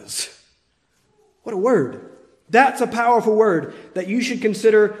does. What a word. That's a powerful word that you should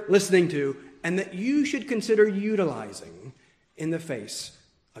consider listening to and that you should consider utilizing in the face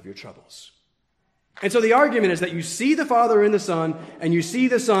of your troubles. And so the argument is that you see the Father in the Son and you see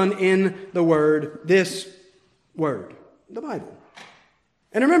the Son in the Word, this Word, the Bible.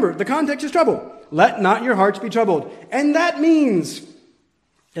 And remember, the context is trouble. Let not your hearts be troubled. And that means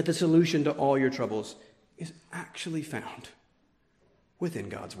that the solution to all your troubles is actually found within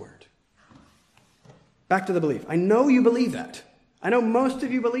God's Word. Back to the belief. I know you believe that. I know most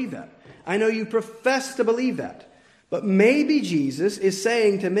of you believe that. I know you profess to believe that. But maybe Jesus is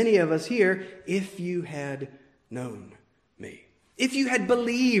saying to many of us here, if you had known me. If you had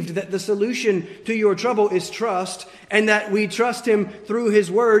believed that the solution to your trouble is trust, and that we trust him through his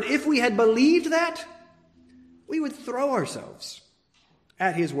word, if we had believed that, we would throw ourselves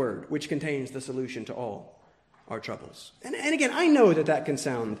at his word, which contains the solution to all our troubles. And again, I know that can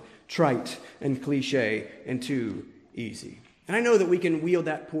sound trite and cliche and too easy. And I know that we can wield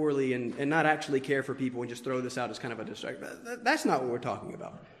that poorly and not actually care for people and just throw this out as kind of a distraction. That's not what we're talking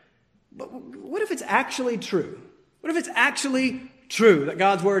about. But what if it's actually true? What if it's actually true that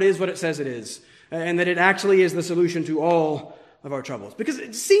God's word is what it says it is, and that it actually is the solution to all of our troubles? Because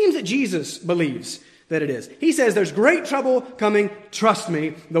it seems that Jesus believes that it is. He says there's great trouble coming. Trust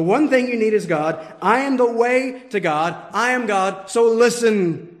me. The one thing you need is God. I am the way to God. I am God. So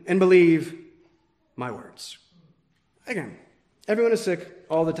listen and believe my words. Again, everyone is sick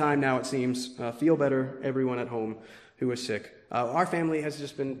all the time now, it seems. Feel better, everyone at home who is sick. Our family has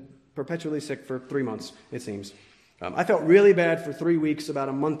just been perpetually sick for 3 months, it seems. I felt really bad for 3 weeks about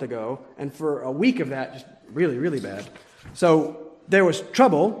a month ago, and for a week of that, just really, really bad. So there was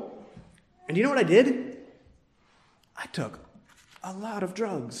trouble, and you know what I did? I took a lot of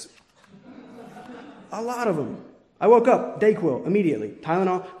drugs. A lot of them. I woke up, Dayquil, immediately.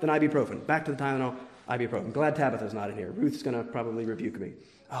 Tylenol, then ibuprofen. Back to the Tylenol, ibuprofen. Glad Tabitha's not in here. Ruth's going to probably rebuke me.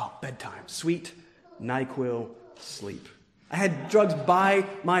 Oh, bedtime. Sweet NyQuil sleep. I had drugs by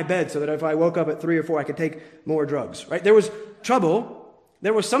my bed so that if I woke up at 3 or 4, I could take more drugs. Right? There was trouble.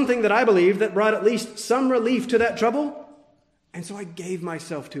 There was something that I believed that brought at least some relief to that trouble. And so I gave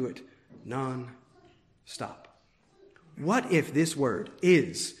myself to it non-stop. What if this word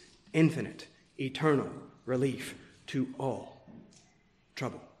is infinite, eternal relief to all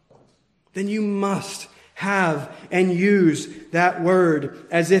trouble? Then you must have and use that word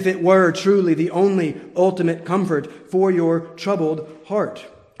as if it were truly the only ultimate comfort for your troubled heart.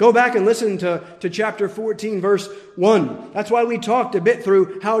 Go back and listen to chapter 14, verse 1. That's why we talked a bit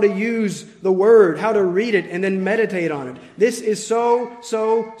through how to use the word, how to read it, and then meditate on it. This is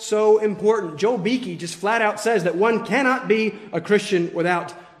so important. Joel Beakey just flat out says that one cannot be a Christian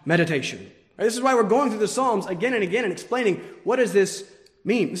without meditation. Right? This is why we're going through the Psalms again and again and explaining what does this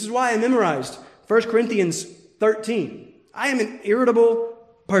mean. This is why I memorized 1 Corinthians 13. I am an irritable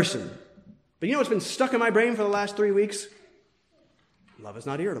person. But you know what's been stuck in my brain for the last 3 weeks? Love is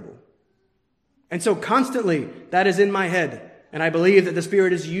not irritable. And so constantly that is in my head. And I believe that the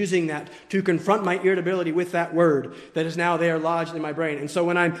Spirit is using that to confront my irritability with that word that is now there lodged in my brain. And so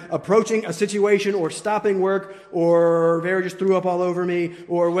when I'm approaching a situation or stopping work or Vera just threw up all over me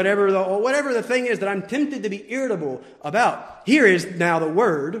or whatever the thing is that I'm tempted to be irritable about, here is now the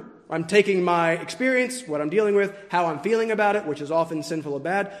word. I'm taking my experience, what I'm dealing with, how I'm feeling about it, which is often sinful or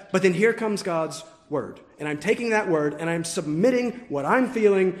bad. But then here comes God's word. And I'm taking that word and I'm submitting what I'm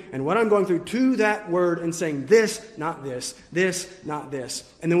feeling and what I'm going through to that word and saying this, not this, not this.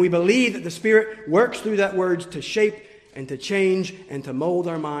 And then we believe that the Spirit works through that word to shape and to change and to mold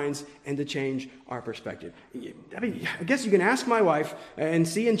our minds and to change our perspective. I mean, I guess you can ask my wife and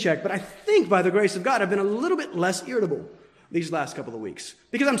see and check, but I think by the grace of God, I've been a little bit less irritable these last couple of weeks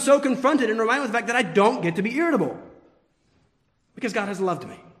because I'm so confronted and reminded of the fact that I don't get to be irritable because God has loved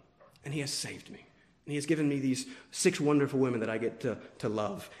me and He has saved me. And He has given me these 6 wonderful women that I get to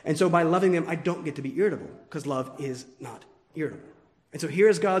love. And so by loving them, I don't get to be irritable because love is not irritable. And so here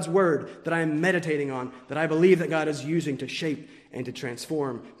is God's word that I am meditating on, that I believe that God is using to shape and to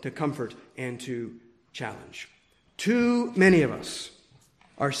transform, to comfort and to challenge. Too many of us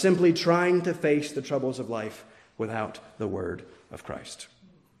are simply trying to face the troubles of life without the word of Christ.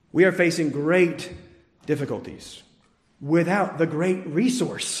 We are facing great difficulties without the great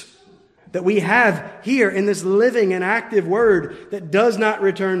resource that we have here in this living and active word that does not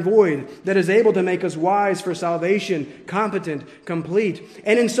return void, that is able to make us wise for salvation, competent, complete.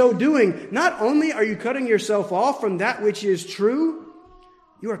 And in so doing, not only are you cutting yourself off from that which is true,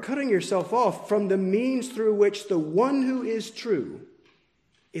 you are cutting yourself off from the means through which the one who is true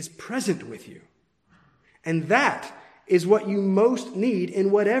is present with you. And that is what you most need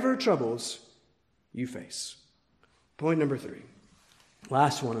in whatever troubles you face. Point number 3.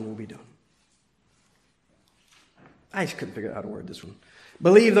 Last one and we'll be done. I just couldn't figure out how to word this one.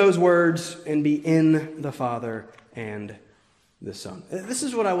 Believe those words and be in the Father and the Son. This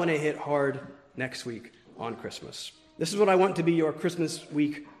is what I want to hit hard next week on Christmas. This is what I want to be your Christmas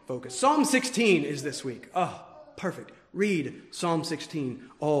week focus. Psalm 16 is this week. Oh, perfect. Read Psalm 16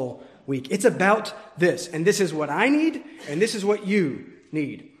 all week. It's about this, and this is what I need, and this is what you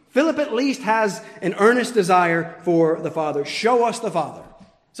need. Philip at least has an earnest desire for the Father. Show us the Father.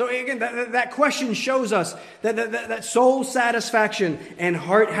 So again, that question shows us that soul satisfaction and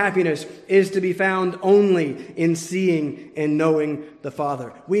heart happiness is to be found only in seeing and knowing the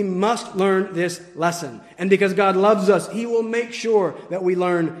Father. We must learn this lesson. And because God loves us, He will make sure that we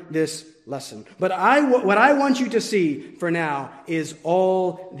learn this lesson. But what I want you to see for now is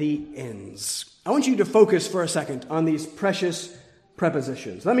all the ends. I want you to focus for a second on these precious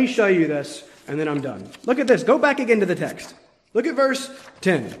prepositions. Let me show you this, and then I'm done. Look at this. Go back again to the text. Look at verse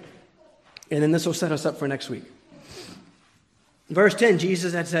 10, and then this will set us up for next week. Verse 10,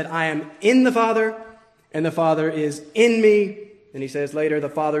 Jesus had said, I am in the Father, and the Father is in me. And He says later, the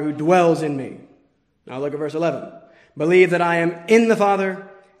Father who dwells in me. Now look at verse 11. Believe that I am in the Father,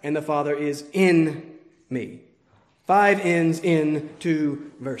 and the Father is in me. 5 ends in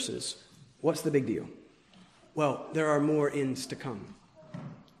 2 verses. What's the big deal? Well, there are more ends to come.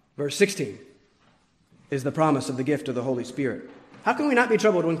 Verse 16. Is the promise of the gift of the Holy Spirit. How can we not be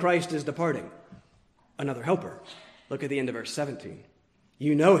troubled when Christ is departing? Another helper. Look at the end of verse 17.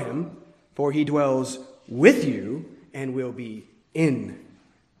 You know Him, for He dwells with you and will be in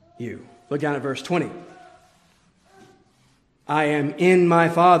you. Look down at verse 20. I am in my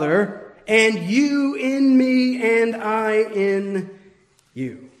Father, and you in me, and I in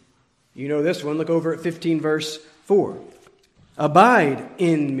you. You know this one. Look over at 15 verse 4. Abide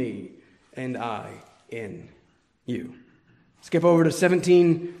in me, and I in you. Skip over to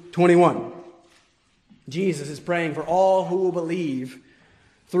 17:21. Jesus is praying for all who will believe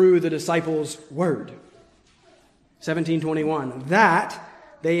through the disciples' word. 17:21. That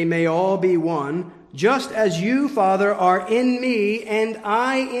they may all be one, just as you, Father, are in me and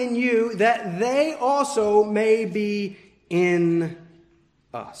I in you, that they also may be in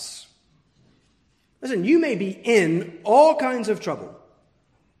us. Listen, you may be in all kinds of trouble,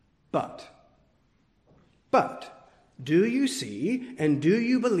 but do you see and do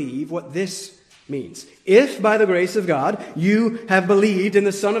you believe what this means? If by the grace of God you have believed in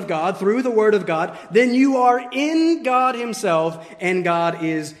the Son of God through the Word of God, then you are in God Himself and God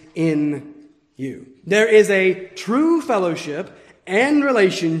is in you. There is a true fellowship and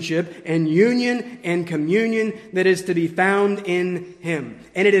relationship and union and communion that is to be found in Him.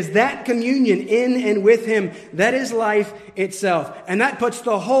 And it is that communion in and with Him that is life itself. And that puts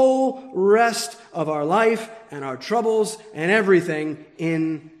the whole rest of our life and our troubles and everything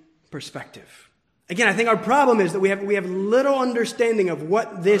in perspective. Again, I think our problem is that we have little understanding of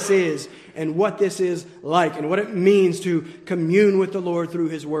what this is and what this is like and what it means to commune with the Lord through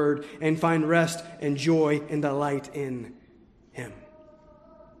His Word and find rest and joy and delight in Him.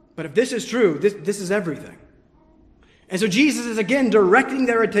 But if this is true, this is everything. And so Jesus is again directing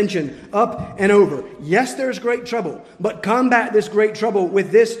their attention up and over. Yes, there's great trouble, but combat this great trouble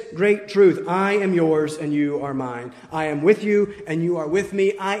with this great truth. I am yours and you are mine. I am with you and you are with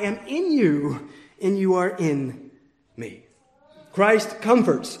me. I am in you and you are in me. Christ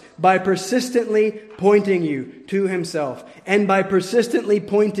comforts by persistently pointing you to Himself and by persistently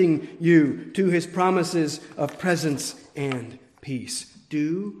pointing you to His promises of presence and peace.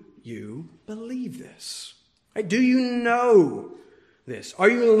 Do you believe this? Do you know this? Are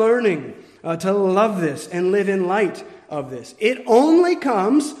you learning to love this and live in light of this? It only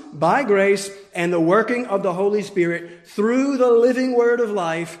comes by grace and the working of the Holy Spirit through the living Word of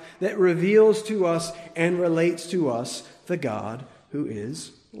life that reveals to us and relates to us the God who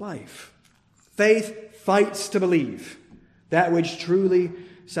is life. Faith fights to believe that which truly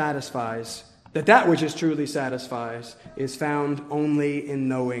satisfies, that which is truly satisfies is found only in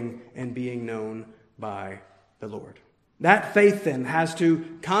knowing and being known by the Lord. That faith then has to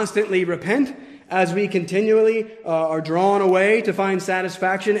constantly repent as we continually are drawn away to find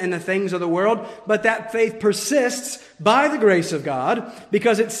satisfaction in the things of the world. But that faith persists by the grace of God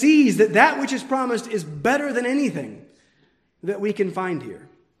because it sees that which is promised is better than anything that we can find here.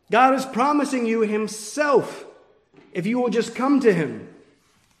 God is promising you Himself if you will just come to Him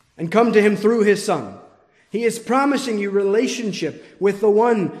and come to Him through His Son. He is promising you relationship with the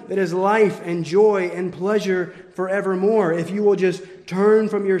one that is life and joy and pleasure forevermore if you will just turn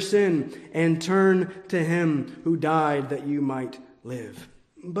from your sin and turn to Him who died that you might live.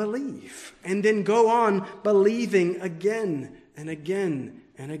 Believe. And then go on believing again and again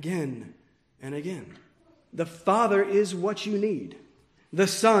and again and again. The Father is what you need. The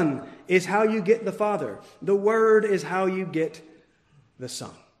Son is how you get the Father. The Word is how you get the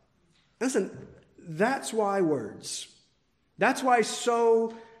Son. Listen, that's why words. That's why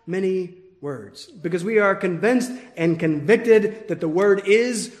so many words. Because we are convinced and convicted that the Word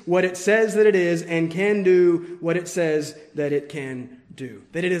is what it says that it is and can do what it says that it can do.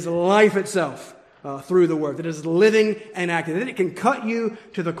 That it is life itself through the Word. That it is living and active. That it can cut you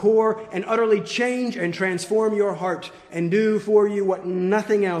to the core and utterly change and transform your heart and do for you what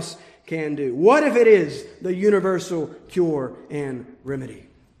nothing else can do. What if it is the universal cure and remedy?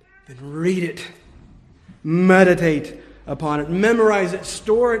 Then read it. Meditate upon it. Memorize it.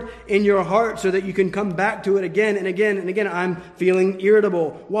 Store it in your heart so that you can come back to it again and again and again. I'm feeling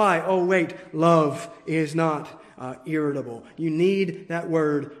irritable. Why? Oh, wait. Love is not irritable. You need that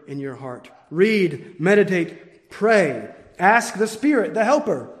word in your heart. Read, meditate, pray. Ask the Spirit, the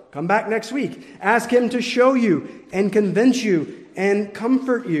Helper. Come back next week. Ask Him to show you and convince you and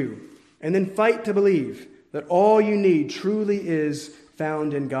comfort you. And then fight to believe that all you need truly is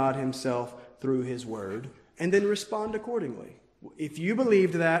found in God Himself through His Word, and then respond accordingly. If you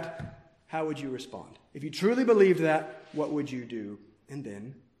believed that, how would you respond? If you truly believed that, what would you do? And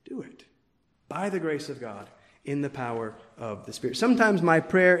then do it. By the grace of God, in the power of the Spirit. Sometimes my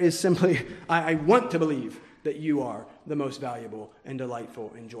prayer is simply, I want to believe that you are the most valuable and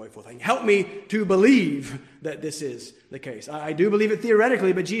delightful and joyful thing. Help me to believe that this is the case. I do believe it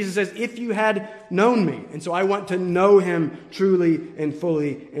theoretically, but Jesus says, if you had known me. And so I want to know Him truly and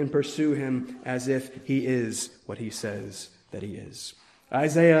fully and pursue Him as if He is what He says that He is.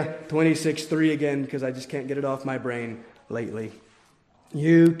 Isaiah 26:3 again, because I just can't get it off my brain lately.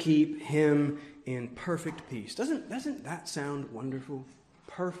 You keep Him in perfect peace. Doesn't that sound wonderful?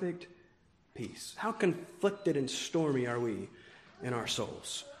 Perfect peace. How conflicted and stormy are we in our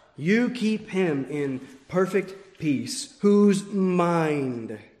souls? You keep Him in perfect peace, whose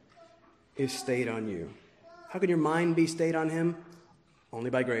mind is stayed on you. How can your mind be stayed on Him? Only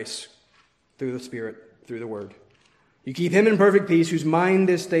by grace, through the Spirit, through the Word. You keep Him in perfect peace, whose mind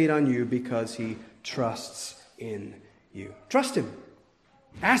is stayed on you because He trusts in you. Trust Him.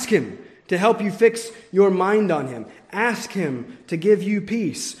 Ask Him to help you fix your mind on Him. Ask Him to give you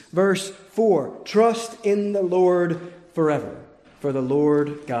peace. Verse 4, trust in the Lord forever, for the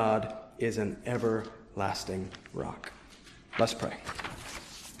Lord God is an everlasting rock. Let's pray.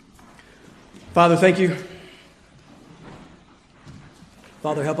 Father, thank you.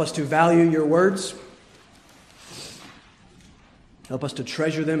 Father, help us to value your words. Help us to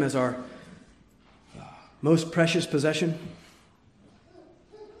treasure them as our most precious possession.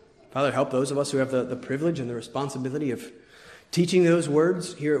 Father, help those of us who have the privilege and the responsibility of teaching those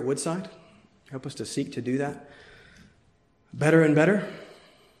words here at Woodside. Help us to seek to do that better and better.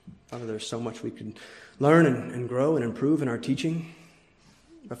 Father, there's so much we can learn and grow and improve in our teaching.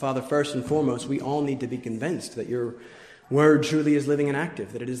 But Father, first and foremost, we all need to be convinced that your word truly is living and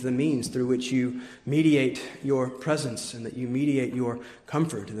active, that it is the means through which you mediate your presence and that you mediate your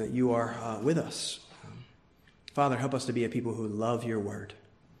comfort and that you are with us. Father, help us to be a people who love your word.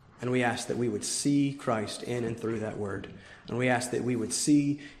 And we ask that we would see Christ in and through that word. And we ask that we would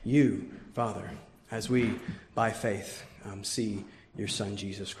see you, Father, as we, by faith, see your Son,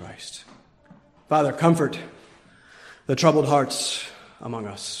 Jesus Christ. Father, comfort the troubled hearts among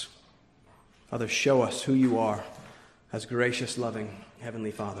us. Father, show us who you are as gracious, loving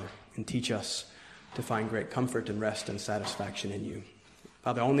Heavenly Father, and teach us to find great comfort and rest and satisfaction in you.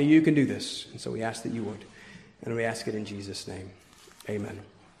 Father, only you can do this, and so we ask that you would. And we ask it in Jesus' name. Amen.